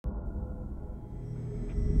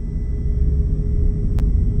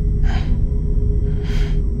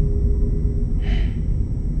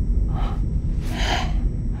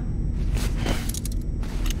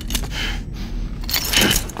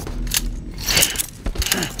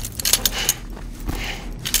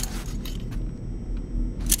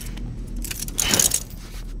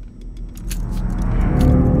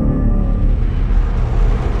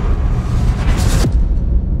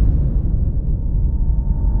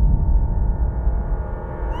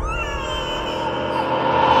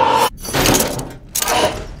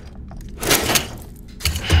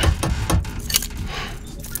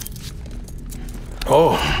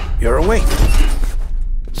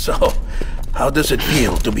So, how does it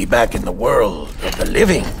feel to be back in the world of the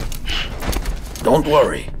living? Don't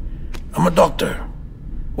worry. I'm a doctor.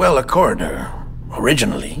 Well, a coroner,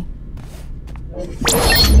 originally.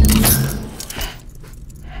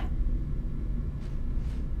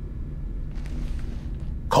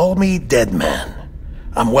 Call me Dead Man.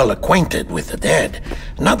 I'm well acquainted with the dead.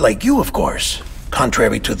 Not like you, of course.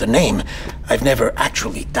 Contrary to the name, I've never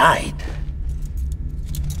actually died.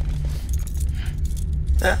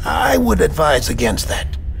 I would advise against that.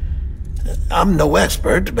 I'm no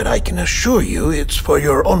expert, but I can assure you it's for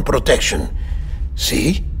your own protection.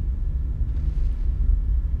 See?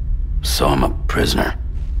 So I'm a prisoner.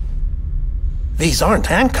 These aren't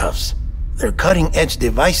handcuffs. They're cutting-edge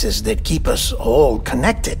devices that keep us all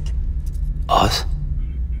connected. Us?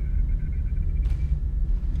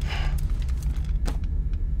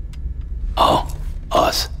 Oh,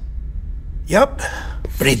 us. Yup.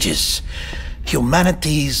 Bridges.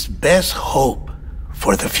 Humanity's best hope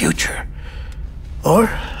for the future. Or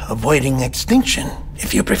avoiding extinction,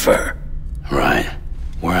 if you prefer. Right.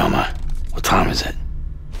 Where am I? What time is it?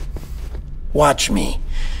 Watch me.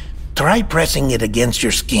 Try pressing it against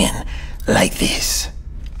your skin, like this.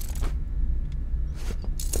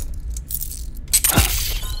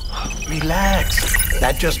 Relax.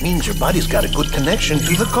 That just means your body's got a good connection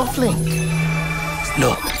to the cufflink.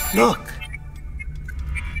 Look.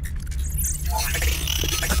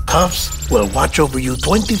 The cuffs will watch over you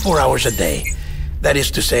 24 hours a day. That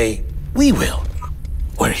is to say, we will.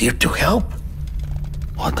 We're here to help.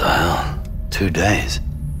 What the hell? 2 days?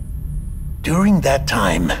 During that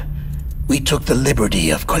time, we took the liberty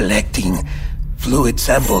of collecting fluid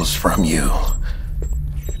samples from you.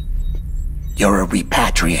 You're a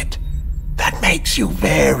repatriate. That makes you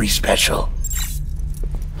very special.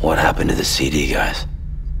 What happened to the CD guys?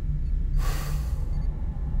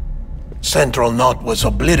 Central Knot was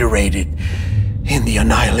obliterated in the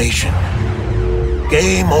annihilation.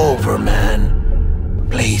 Game over, man.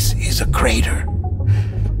 Place is a crater.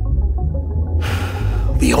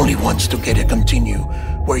 The only ones to get to continue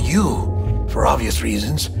were you, for obvious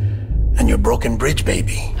reasons, and your broken bridge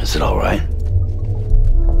baby. Is it all right?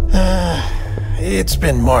 It's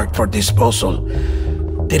been marked for disposal.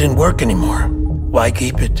 Didn't work anymore. Why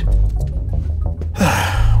keep it?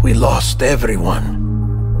 We lost everyone.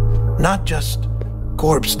 Not just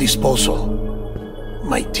corpse disposal.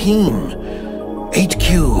 My team,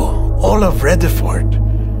 HQ, all of Redford,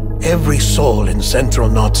 every soul in Central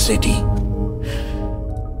Knot City.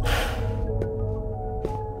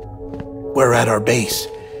 We're at our base,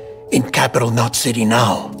 in Capital Knot City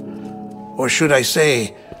now. Or should I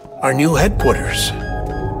say, our new headquarters.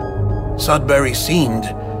 Sudbury seemed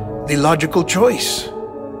the logical choice.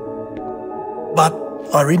 But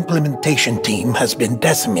our implementation team has been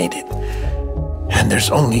decimated, and there's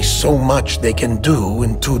only so much they can do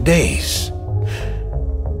in 2 days.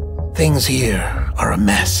 Things here are a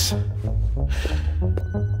mess.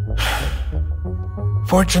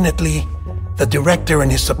 Fortunately, the director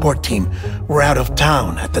and his support team were out of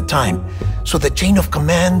town at the time, so the chain of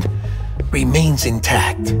command remains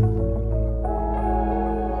intact.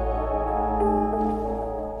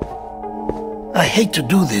 I hate to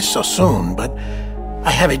do this so soon, but I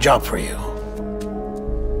have a job for you.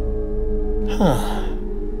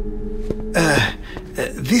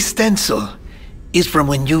 This stencil is from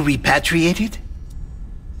when you repatriated?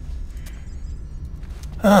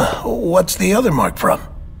 What's the other mark from?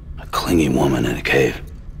 A clingy woman in a cave.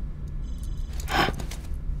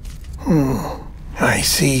 I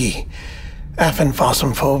see.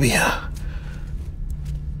 Aphenphosmphobia.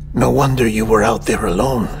 No wonder you were out there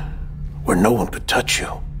alone, where no one could touch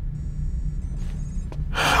you.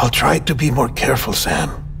 I'll try to be more careful, Sam.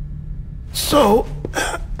 So,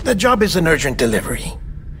 the job is an urgent delivery.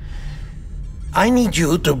 I need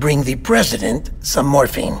you to bring the president some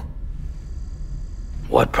morphine.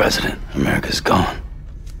 What president? America's gone.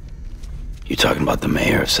 You talking about the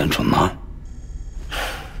mayor of Central Knot?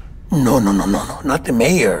 No, not the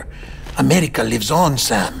mayor. America lives on,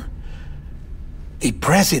 Sam. The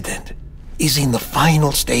president is in the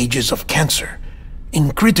final stages of cancer,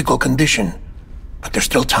 in critical condition, but there's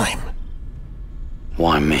still time.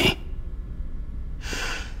 Why me?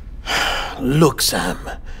 Look, Sam.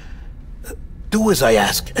 Do as I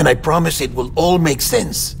ask, and I promise it will all make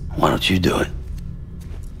sense. Why don't you do it?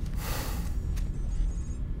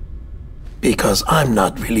 Because I'm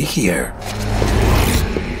not really here.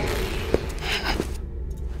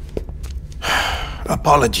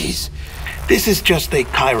 Apologies. This is just a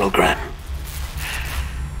chiralgram.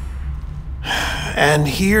 And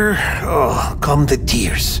here, come the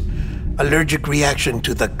tears. Allergic reaction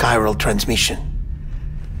to the chiral transmission.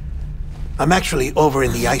 I'm actually over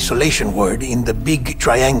in the isolation ward in the big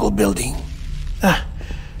triangle building.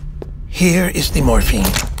 Here is the morphine.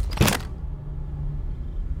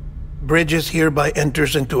 Bridges hereby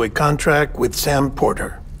enters into a contract with Sam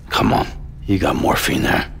Porter. Come on, you got morphine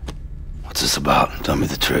there. What's this about? Tell me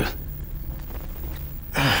the truth.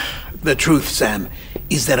 The truth, Sam,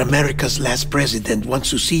 is that America's last president wants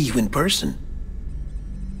to see you in person.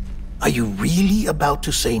 Are you really about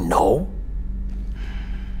to say no?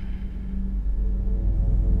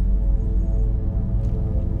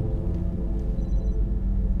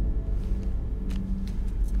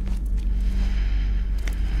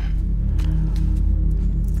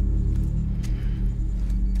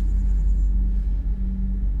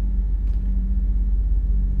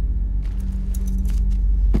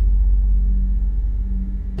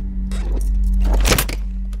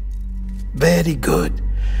 Very good.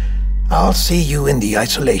 I'll see you in the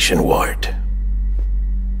isolation ward.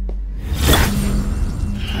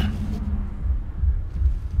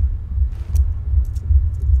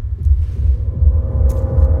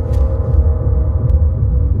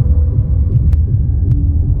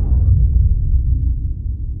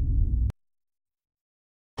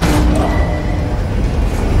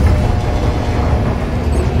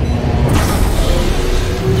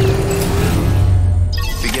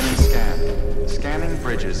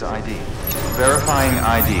 ID. Verifying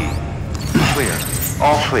ID. Clear.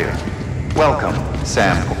 All clear. Welcome,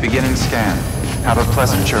 Sam. Beginning scan. Have a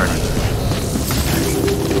pleasant journey.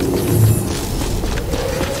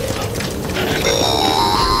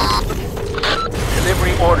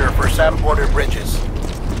 Delivery order for Sam Porter Bridges.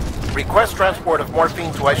 Request transport of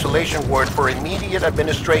morphine to isolation ward for immediate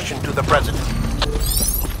administration to the President.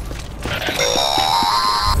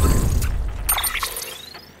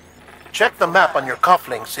 Check the map on your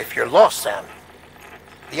cufflinks if you're lost, Sam.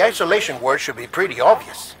 The isolation word should be pretty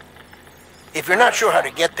obvious. If you're not sure how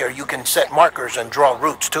to get there, you can set markers and draw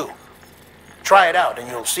routes too. Try it out and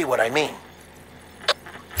you'll see what I mean.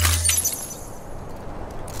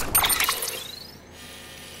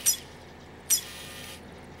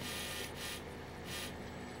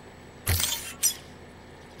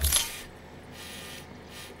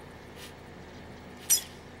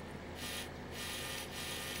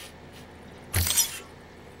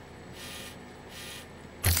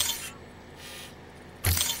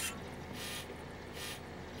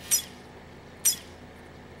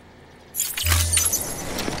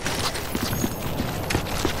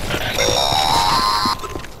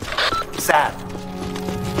 Sam,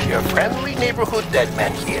 your friendly neighborhood dead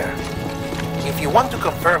man here. If you want to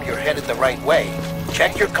confirm you're headed the right way,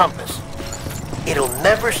 check your compass. It'll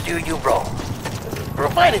never steer you wrong.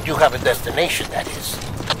 Provided you have a destination, that is.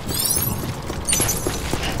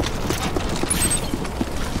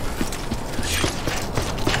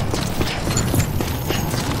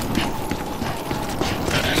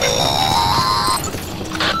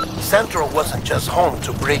 Central wasn't just home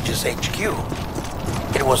to Bridges HQ.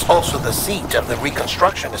 It was also the seat of the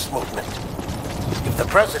Reconstructionist movement. If the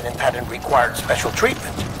president hadn't required special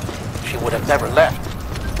treatment, she would have never left.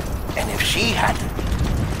 And if she hadn't,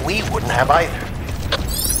 we wouldn't have either.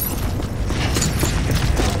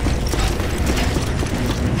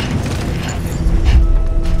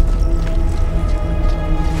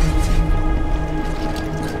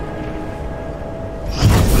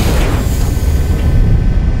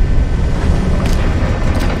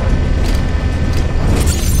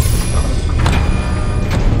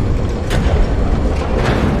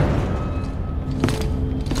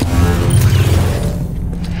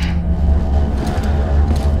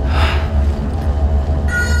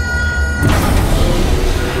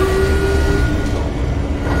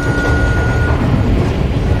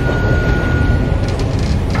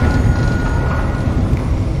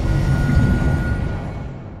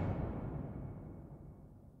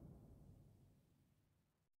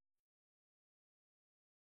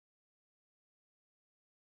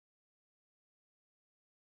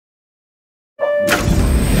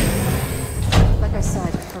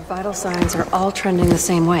 Vital signs are all trending the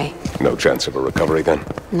same way. No chance of a recovery then?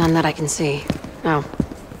 None that I can see. No.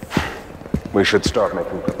 We should start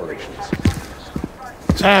making preparations.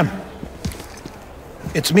 Sam!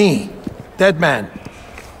 It's me, Dead Man.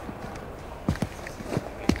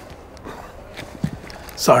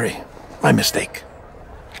 Sorry, my mistake.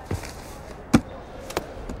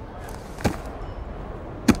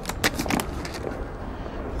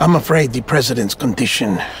 I'm afraid the president's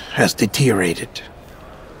condition has deteriorated.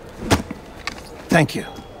 Thank you.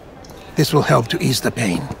 This will help to ease the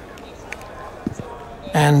pain.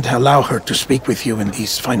 And allow her to speak with you in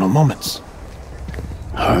these final moments.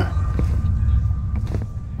 Her?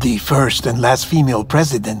 The first and last female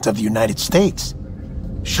president of the United States.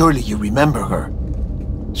 Surely you remember her.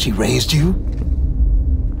 She raised you?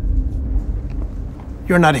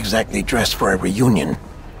 You're not exactly dressed for a reunion.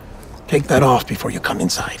 Take that off before you come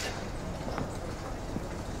inside.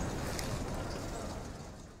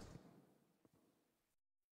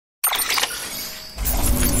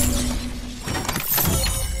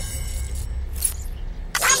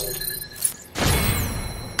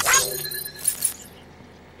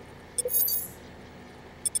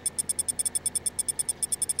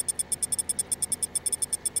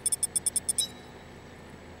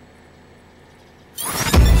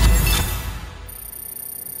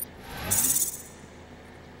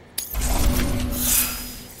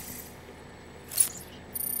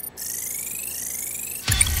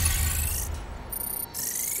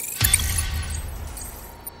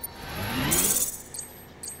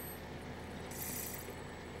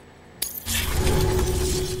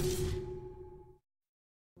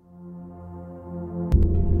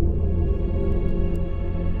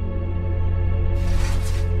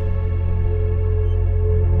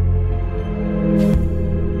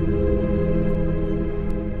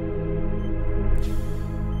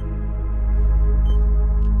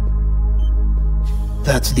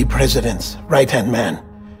 That's the president's right-hand man,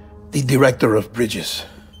 the director of bridges.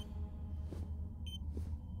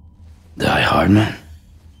 Die Hard man?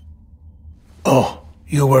 Oh,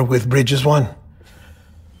 you were with Bridges 1?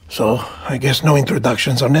 So, I guess no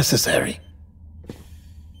introductions are necessary.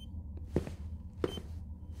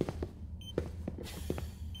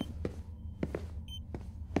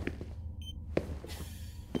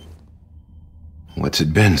 What's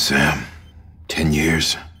it been, Sam? 10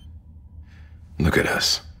 years? Look at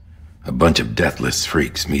us. A bunch of deathless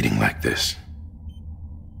freaks meeting like this.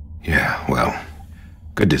 Yeah, well,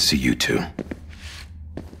 good to see you two.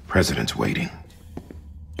 President's waiting.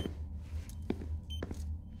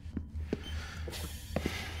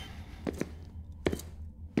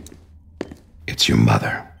 It's your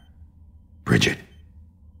mother, Bridget.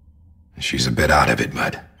 She's a bit out of it,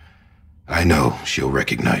 but I know she'll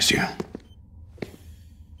recognize you.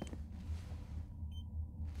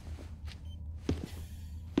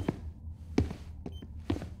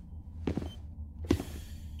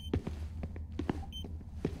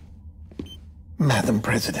 Madam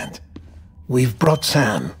President, we've brought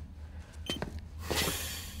Sam.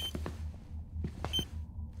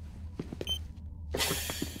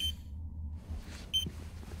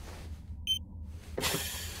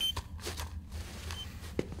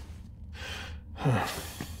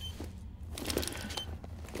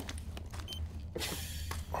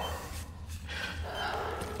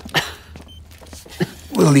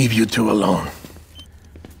 We'll leave you two alone.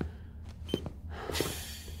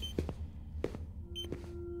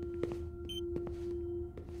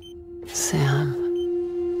 Sam,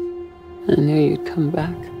 I knew you'd come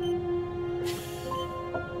back.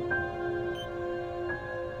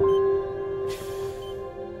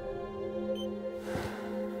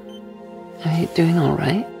 Are you doing all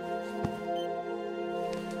right?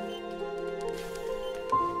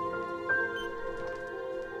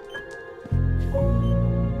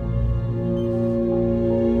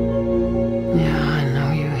 Yeah, I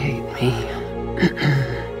know you hate me.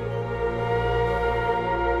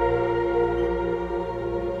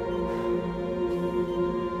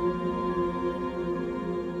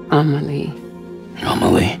 Amelie.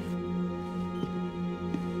 Amelie?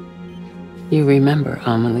 You remember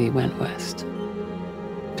Amelie went west.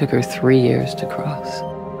 Took her 3 years to cross.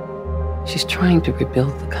 She's trying to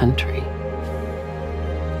rebuild the country.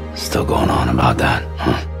 Still going on about that,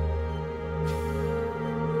 huh?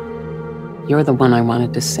 You're the one I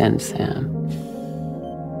wanted to send, Sam.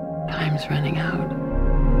 Time's running out.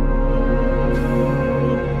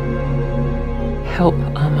 Help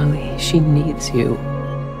Amelie. She needs you.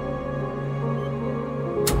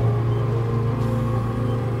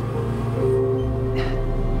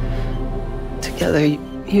 Together,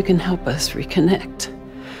 you can help us reconnect.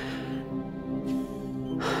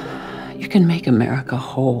 You can make America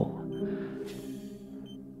whole.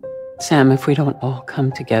 Sam, if we don't all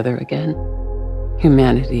come together again,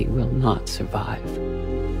 humanity will not survive.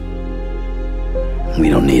 We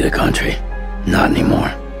don't need a country. Not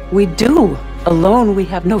anymore. We do. Alone, we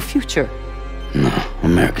have no future. No,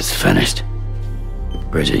 America's finished.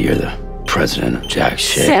 Bridget, you're the president of jack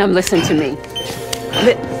shit. Sam, listen to me.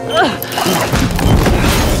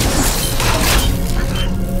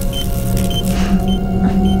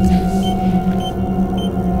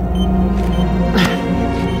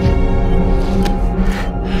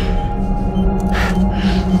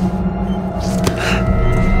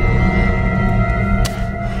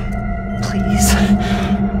 Please.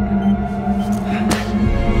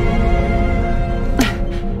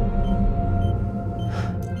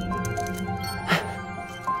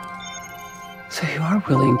 So you are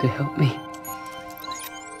willing to help me?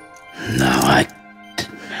 No, I...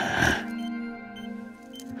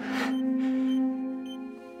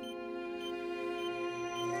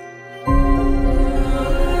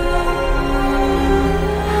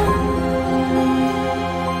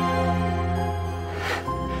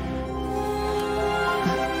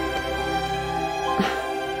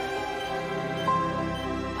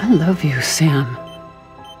 I love you, Sam.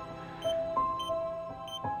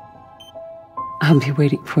 I'll be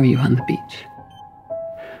waiting for you on the beach.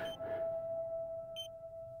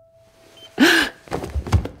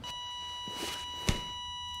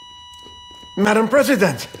 Madam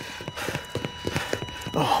President!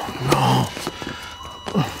 Oh, no.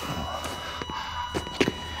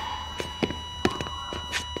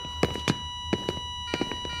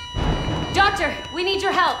 Doctor, we need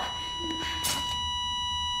your help.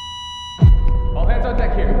 All hands on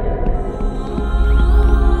deck here.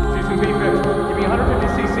 Season B fixed. Give me 150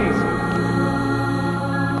 cc's.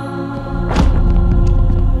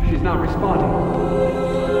 She's not responding.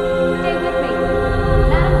 Stay with me.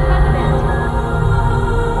 Madam President.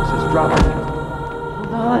 Pulse is dropping.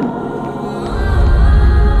 Hold on.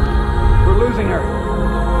 We're losing her.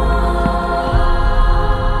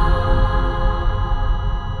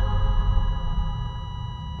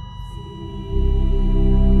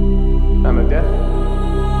 Amu dead?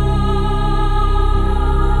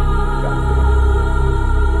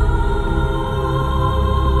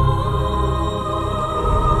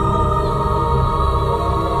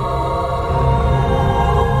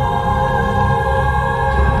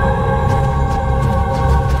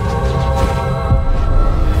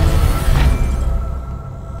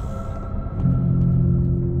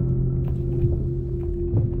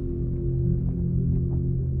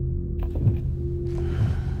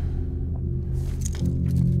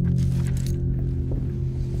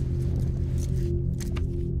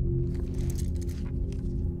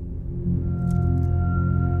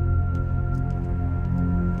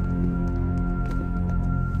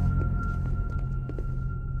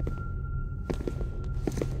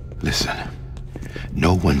 Listen,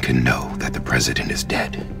 no one can know that the president is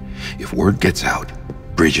dead. If word gets out,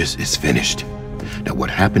 Bridges is finished. Now, what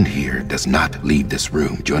happened here does not leave this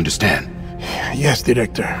room. Do you understand? Yes,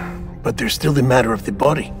 Director. But there's still the matter of the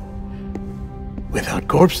body. Without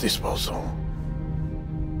corpse disposal.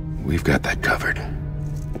 We've got that covered.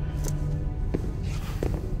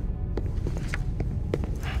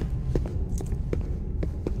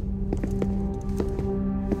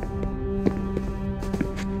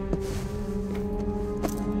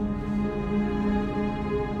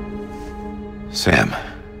 Sam,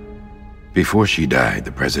 before she died,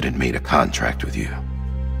 the president made a contract with you.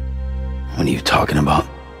 What are you talking about?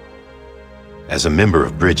 As a member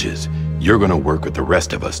of Bridges, you're gonna work with the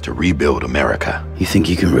rest of us to rebuild America. You think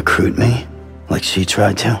you can recruit me? Like she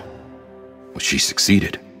tried to? Well, she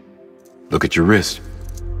succeeded. Look at your wrist.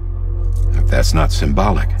 If that's not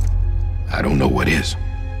symbolic, I don't know what is.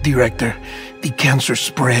 Director, the cancer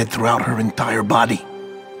spread throughout her entire body.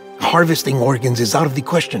 Harvesting organs is out of the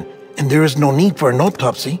question, and there is no need for an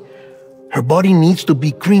autopsy. Her body needs to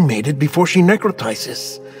be cremated before she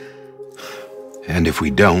necrotizes. And if we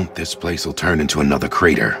don't, this place will turn into another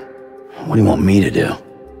crater. What do you want me to do?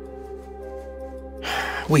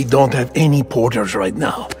 We don't have any porters right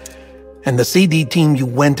now, and the CD team you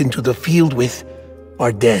went into the field with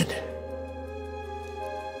are dead.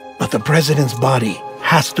 But the president's body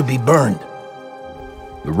has to be burned.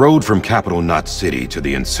 The road from Capital Knot City to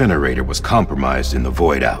the incinerator was compromised in the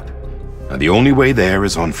void out. Now, the only way there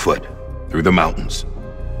is on foot, through the mountains.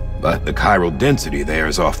 But the chiral density there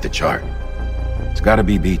is off the chart. It's gotta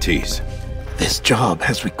be BTs. This job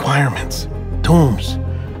has requirements. Tombs.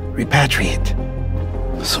 Repatriate.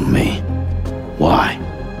 So me? Why?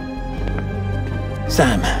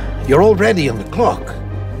 Sam, you're already on the clock.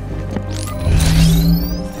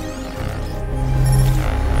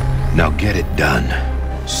 Now get it done,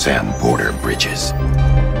 Sam Porter Bridges.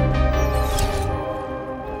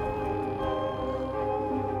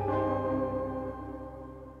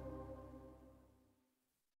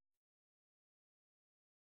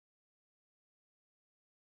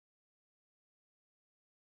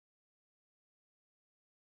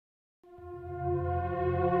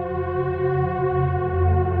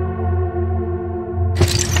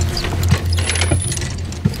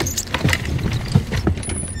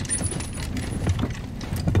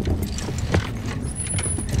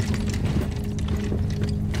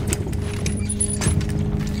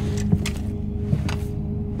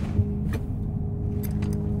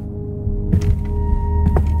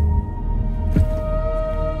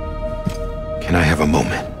 a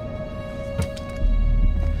moment.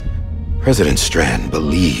 President Strand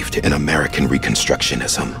believed in American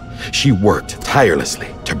Reconstructionism. She worked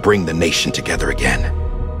tirelessly to bring the nation together again.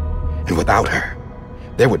 And without her,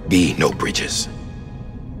 there would be no bridges.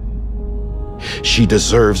 She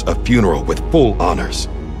deserves a funeral with full honors.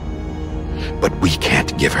 But we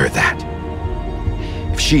can't give her that.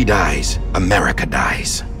 If she dies, America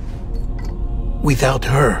dies. Without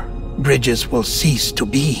her, bridges will cease to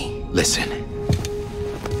be. Listen.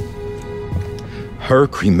 Her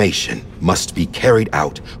cremation must be carried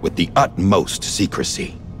out with the utmost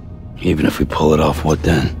secrecy. Even if we pull it off, what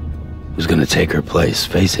then? Who's gonna take her place?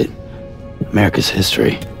 Face it, America's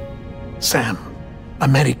history. Sam,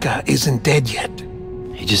 America isn't dead yet.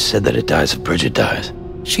 He just said that it dies if Bridget dies.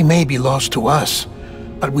 She may be lost to us,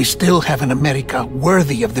 but we still have an America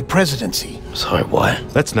worthy of the presidency. Sorry, what?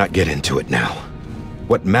 Let's not get into it now.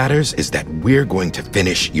 What matters is that we're going to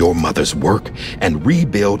finish your mother's work and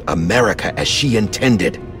rebuild America as she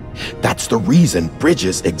intended. That's the reason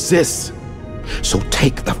Bridges exists. So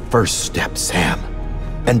take the first step, Sam,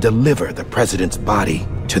 and deliver the president's body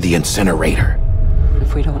to the incinerator.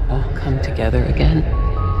 If we don't all come together again,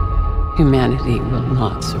 humanity will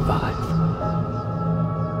not survive.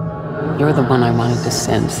 You're the one I wanted to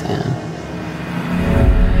send, Sam.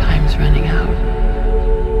 Time's running out.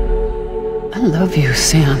 I love you,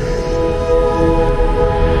 Sam.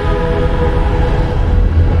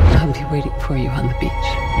 I'll be waiting for you on the beach.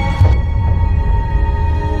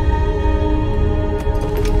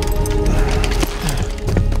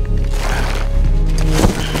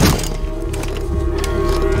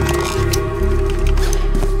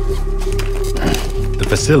 The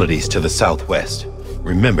facilities to the southwest.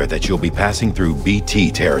 Remember that you'll be passing through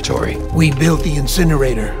BT territory. We built the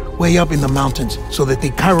incinerator way up in the mountains so that the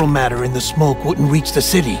chiral matter in the smoke wouldn't reach the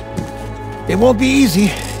city. It won't be easy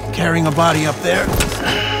carrying a body up there.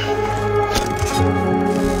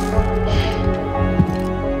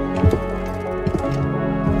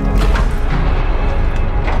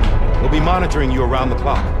 We'll be monitoring you around the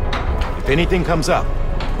clock. If anything comes up,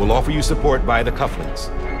 we'll offer you support via the cufflinks.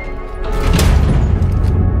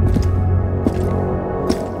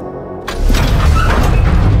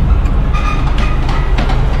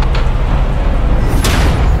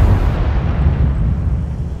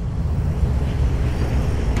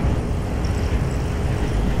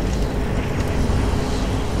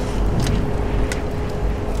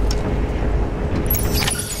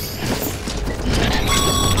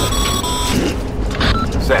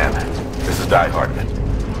 Sam, this is Die Hardman.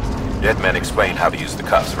 Dead men explained how to use the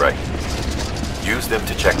cuffs, right? Use them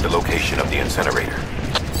to check the location of the incinerator.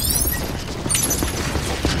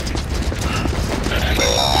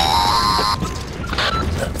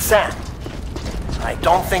 Sam, I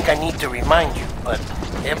don't think I need to remind you, but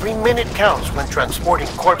every minute counts when transporting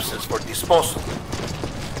corpses for disposal.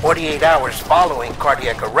 48 hours following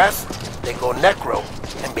cardiac arrest, they go necro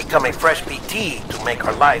and become a fresh PT to make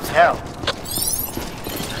our lives hell.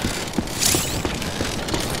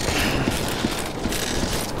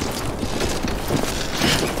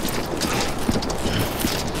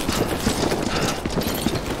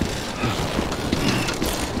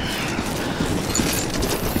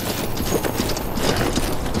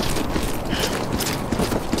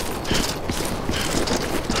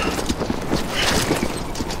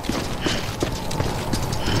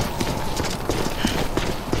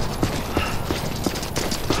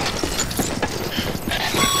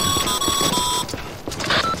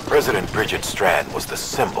 President Bridget Strand was the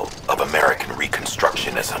symbol of American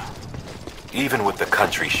Reconstructionism. Even with the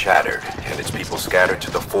country shattered and its people scattered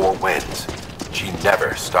to the four winds, she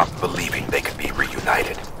never stopped believing they could be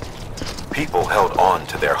reunited. People held on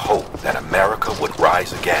to their hope that America would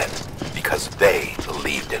rise again because they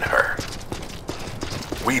believed in her.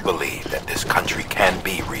 We believe that this country can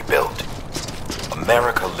be rebuilt.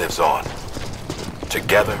 America lives on,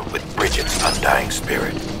 together with Bridget's undying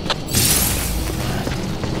spirit.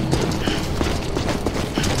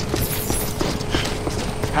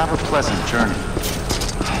 Have a pleasant journey.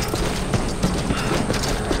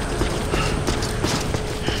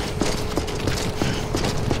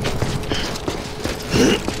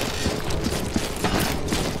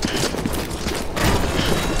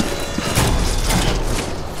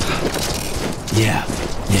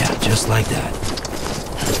 Yeah, just like that.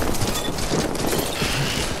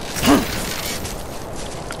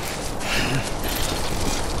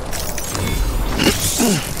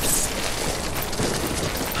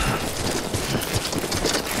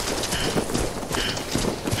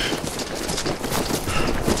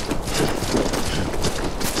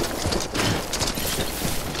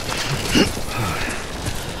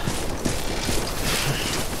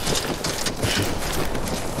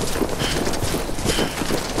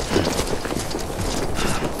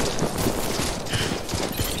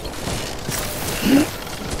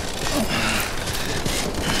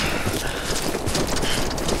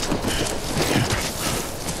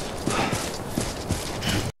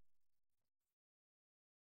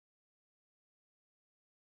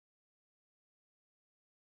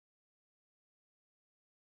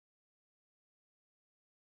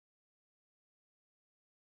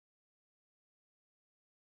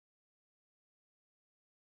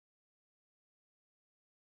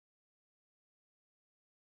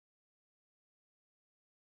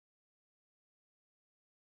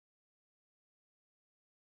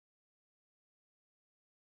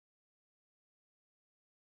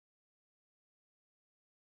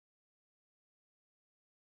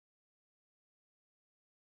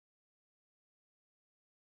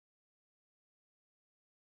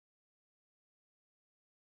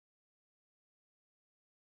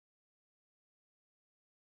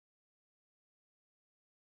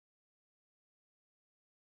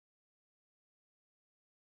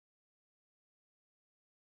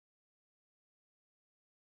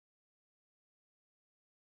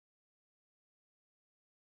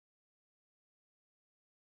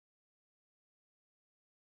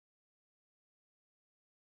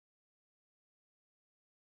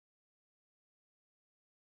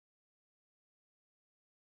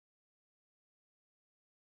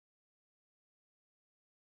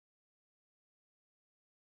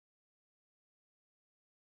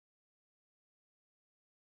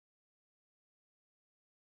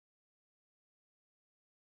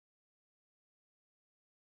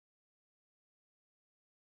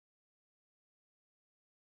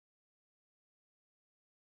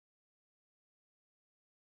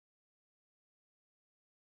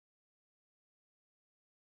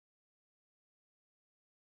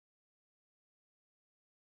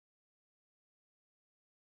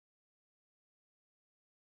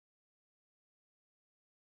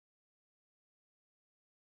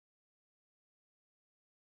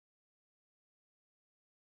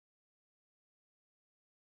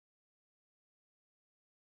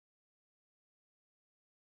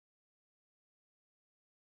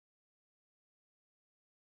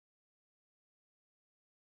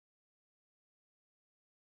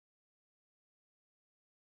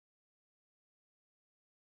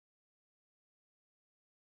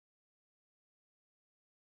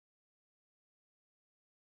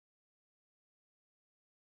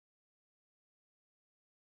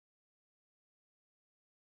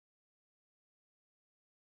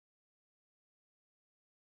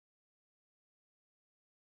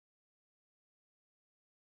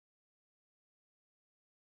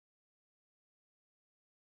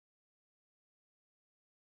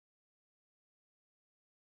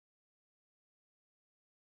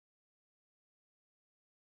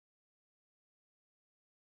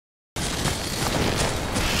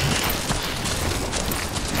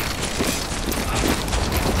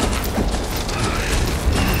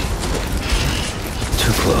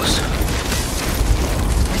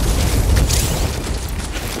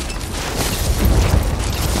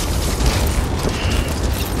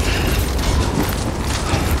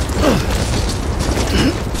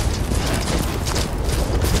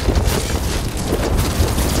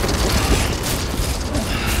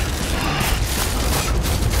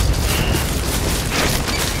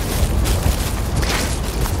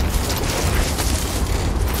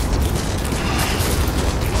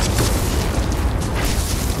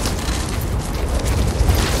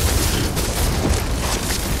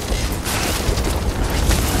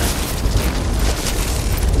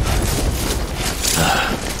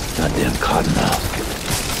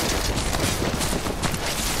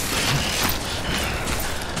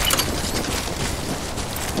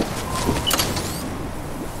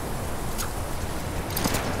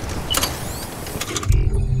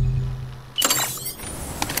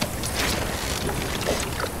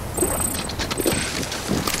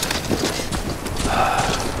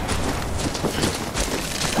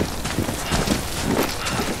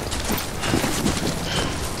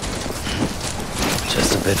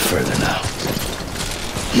 bit further now.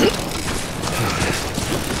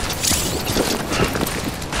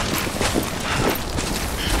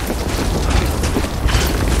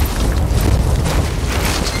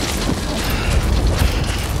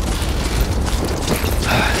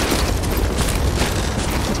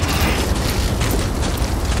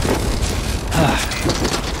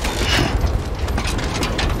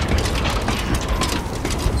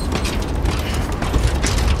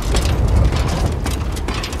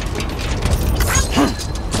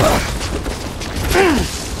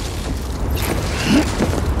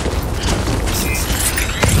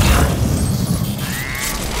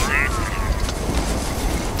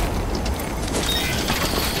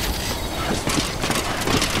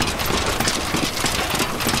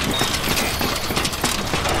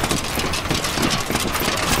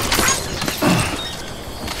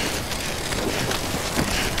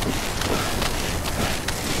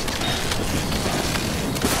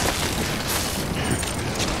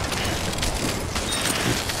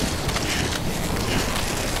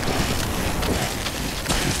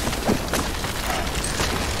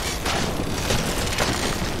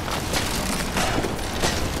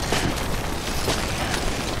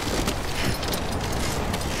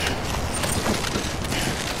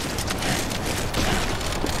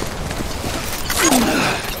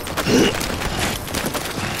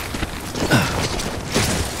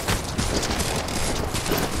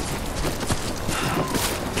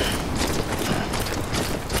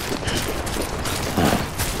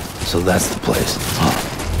 So that's the place, huh?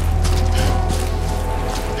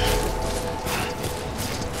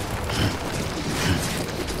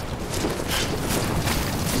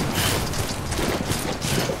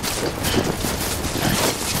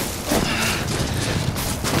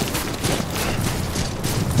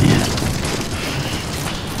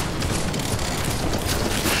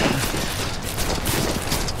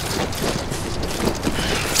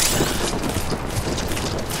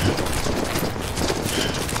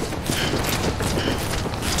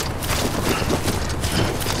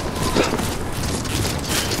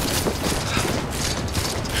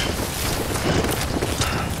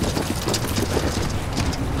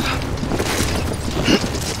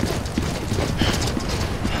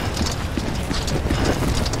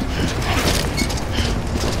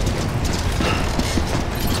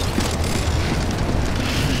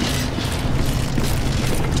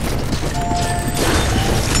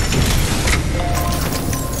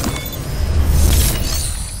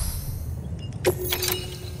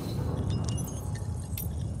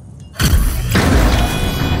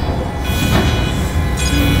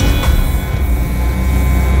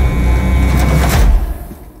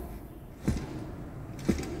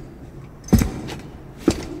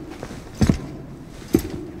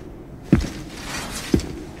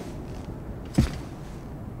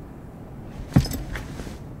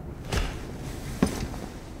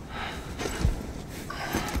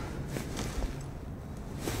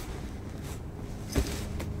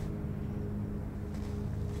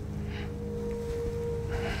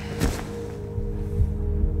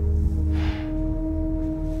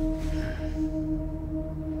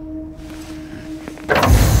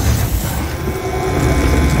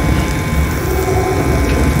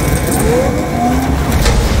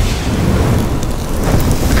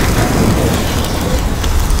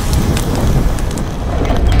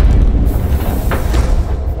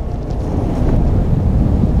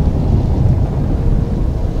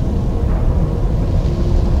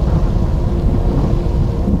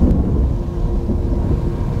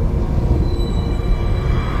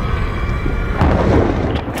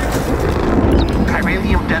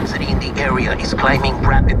 Climbing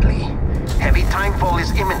rapidly. Heavy timefall is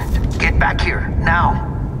imminent. Get back here, now.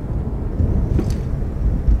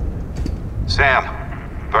 Sam,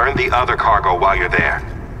 burn the other cargo while you're there.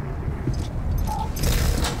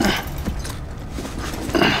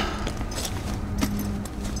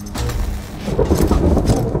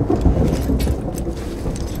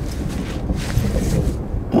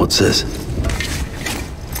 What's this?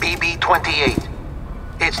 BB-28.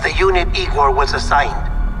 It's the unit Igor was assigned.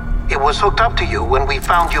 It was hooked up to you when we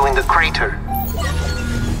found you in the crater.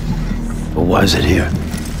 But why is it here?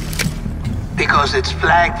 Because it's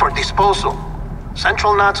flagged for disposal.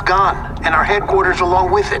 Central Knot's gone, and our headquarters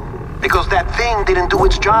along with it. Because that thing didn't do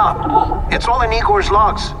its job. It's all in Igor's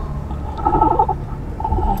logs.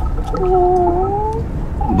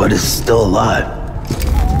 But it's still alive.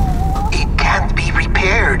 It can't be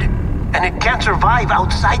repaired, and it can't survive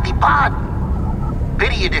outside the pod.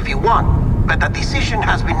 Pity it if you want. But the decision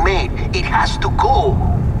has been made. It has to go.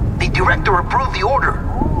 The director approved the order.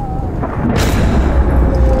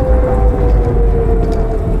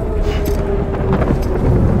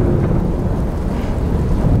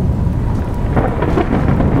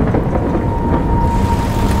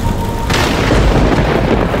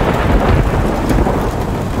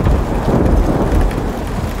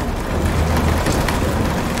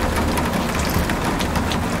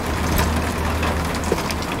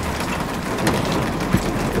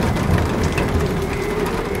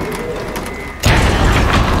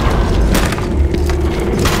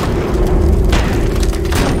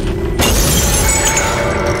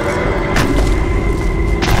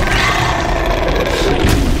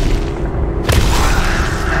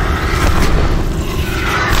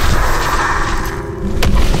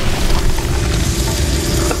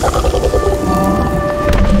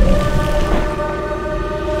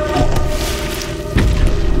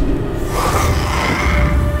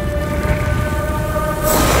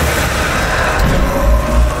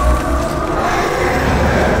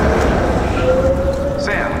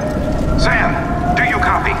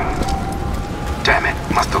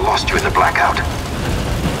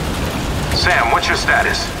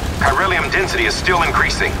 density is still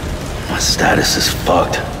increasing. My status is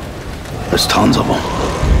fucked. There's tons of them.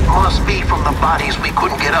 Must be from the bodies we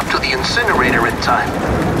couldn't get up to the incinerator in time.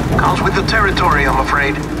 Comes with the territory, I'm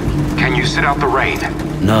afraid. Can you sit out the rain?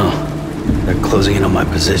 No. They're closing in on my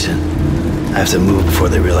position. I have to move before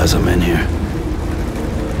they realize I'm in here.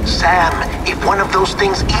 Sam, if one of those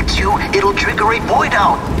things eats you, it'll trigger a void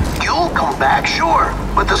out. You'll come back, sure,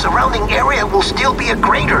 but the surrounding area will still be a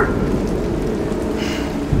crater.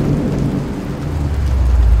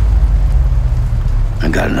 I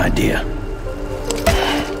got an idea.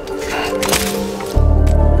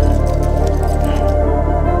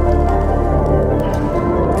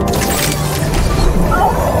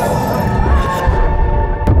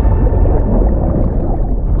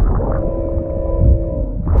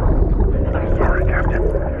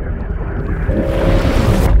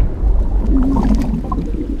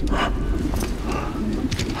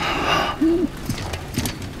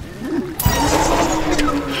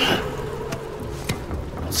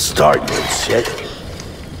 Start, you shit.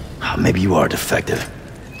 Maybe you are defective.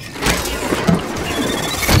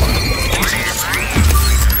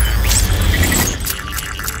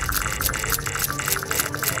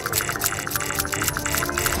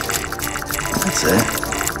 That's it.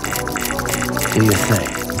 Do your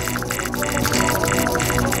thing.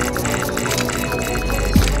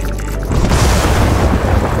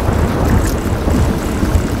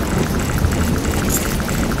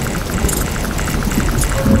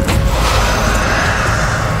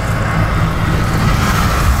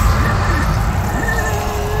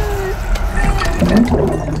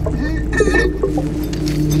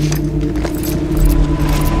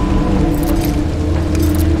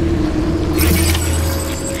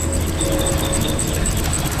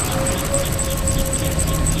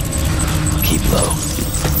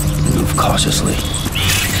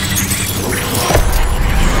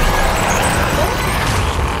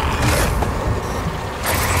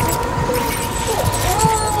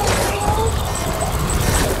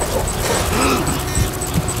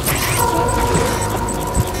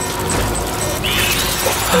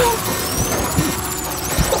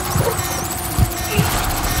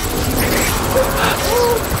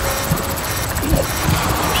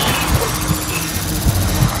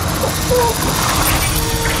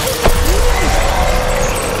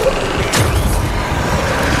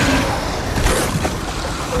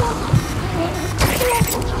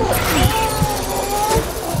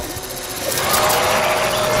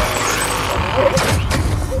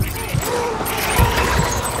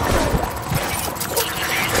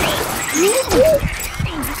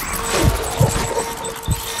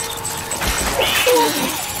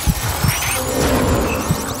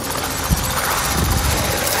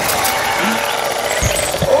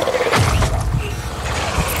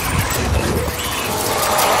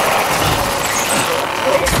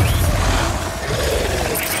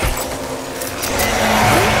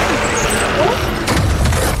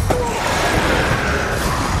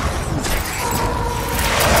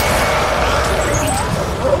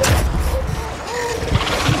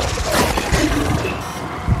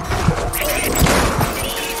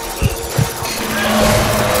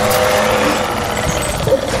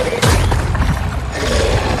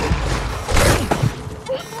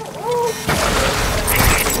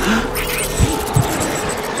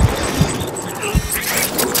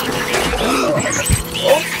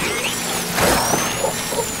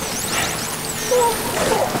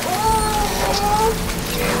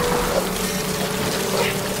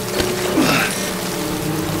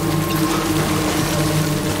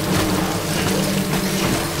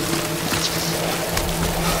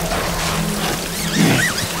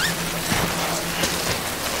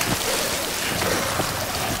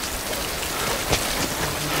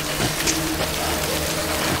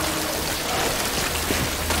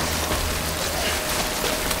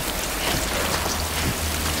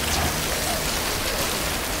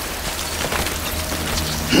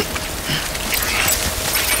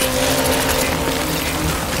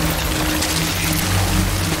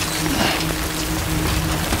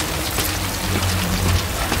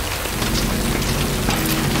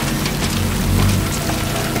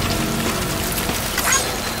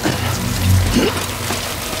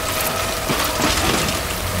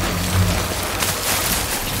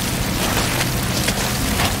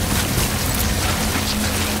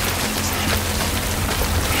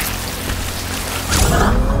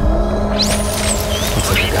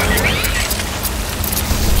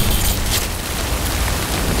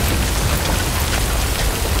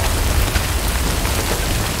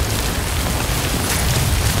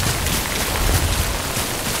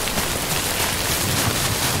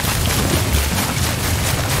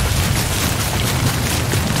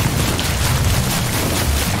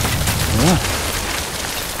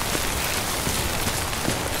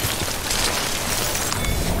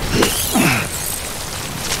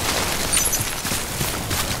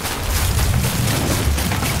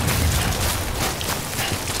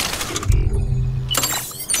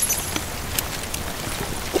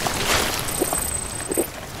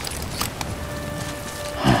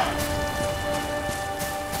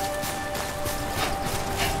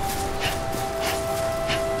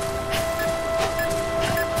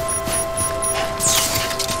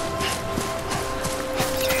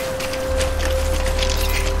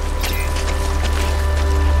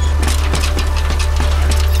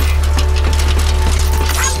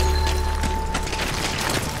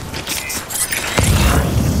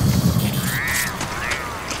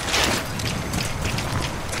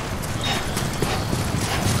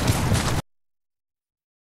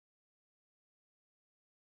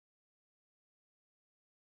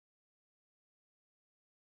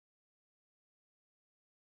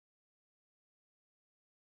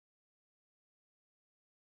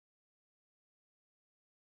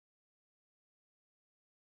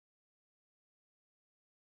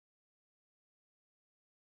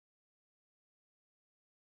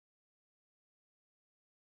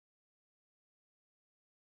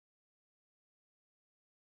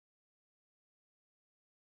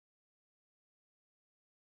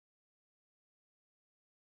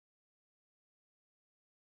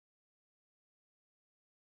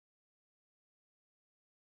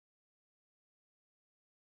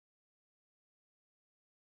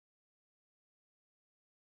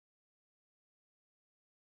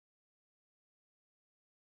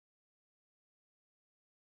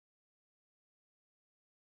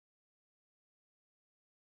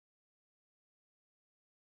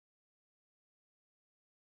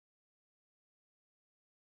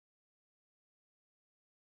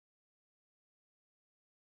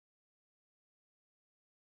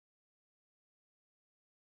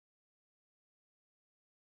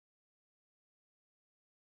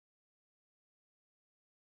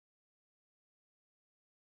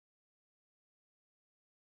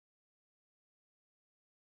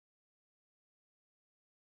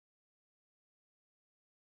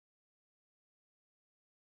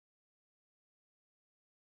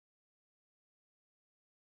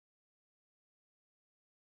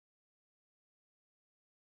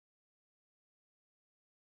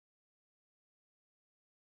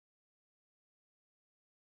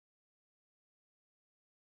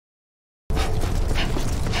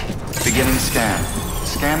 scan.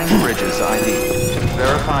 Scanning bridges ID.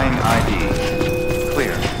 Verifying ID.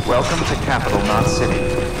 Clear. Welcome to Capital Knot City.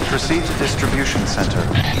 Proceed to distribution center.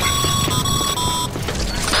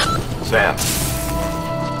 Sam,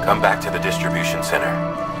 come back to the distribution center.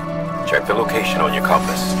 Check the location on your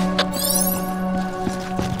compass.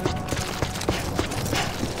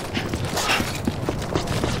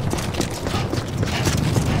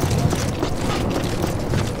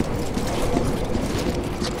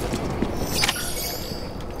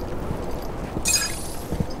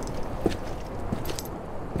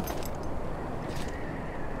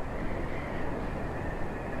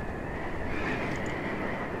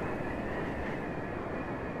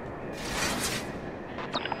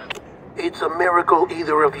 It's a miracle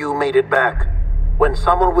either of you made it back. When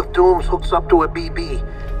someone with dooms hooks up to a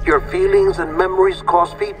BB, your feelings and memories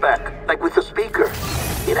cause feedback, like with a speaker.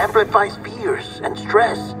 It amplifies fears and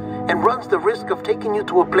stress, and runs the risk of taking you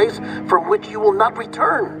to a place from which you will not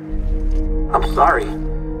return. I'm sorry,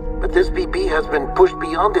 but this BB has been pushed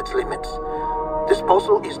beyond its limits.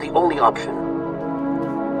 Disposal is the only option.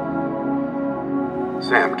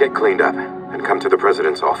 Sam, get cleaned up and come to the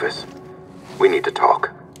President's office. We need to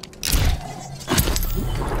talk.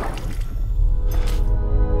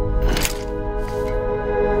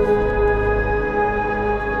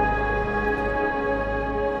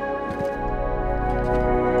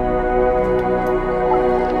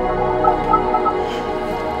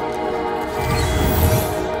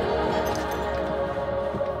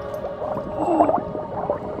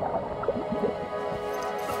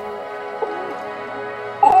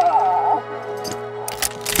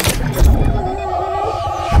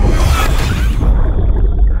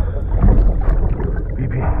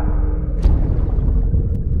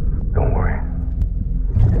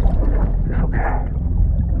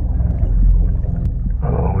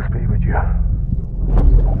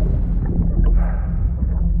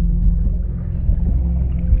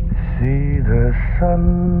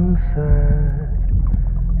 Sunset,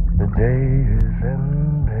 the day is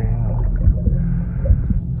ending.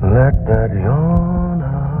 Let that yawn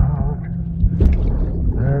out.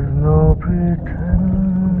 There's no pretending.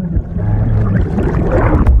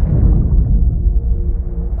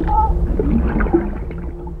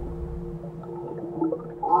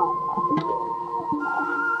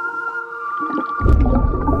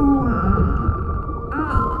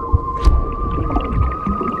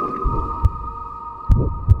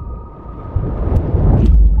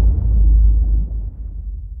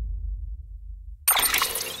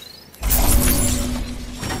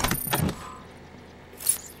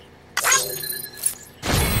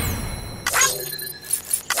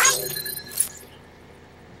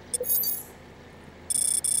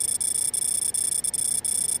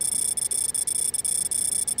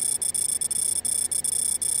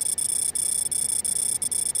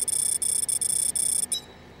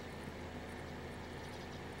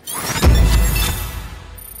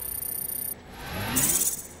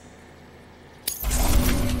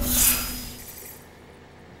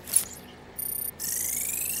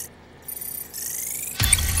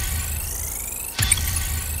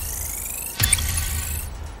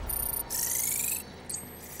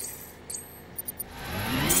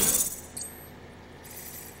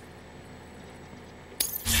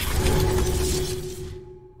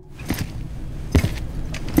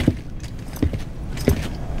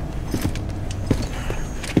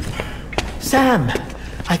 Sam,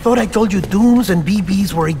 I thought I told you dooms and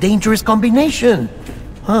BBs were a dangerous combination.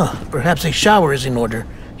 Huh, perhaps a shower is in order.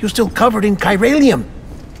 You're still covered in chiralium.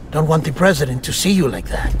 Don't want the President to see you like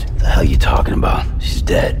that. The hell you talking about? She's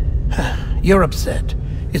dead. You're upset.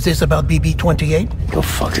 Is this about BB-28? Go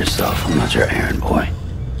fuck yourself. I'm not your errand boy.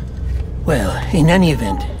 Well, in any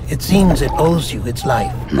event, it seems it owes you its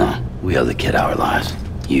life. No, we owe the kid our lives.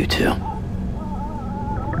 You too.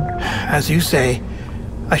 As you say,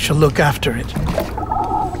 I shall look after it.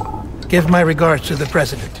 Give my regards to the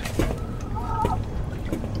President.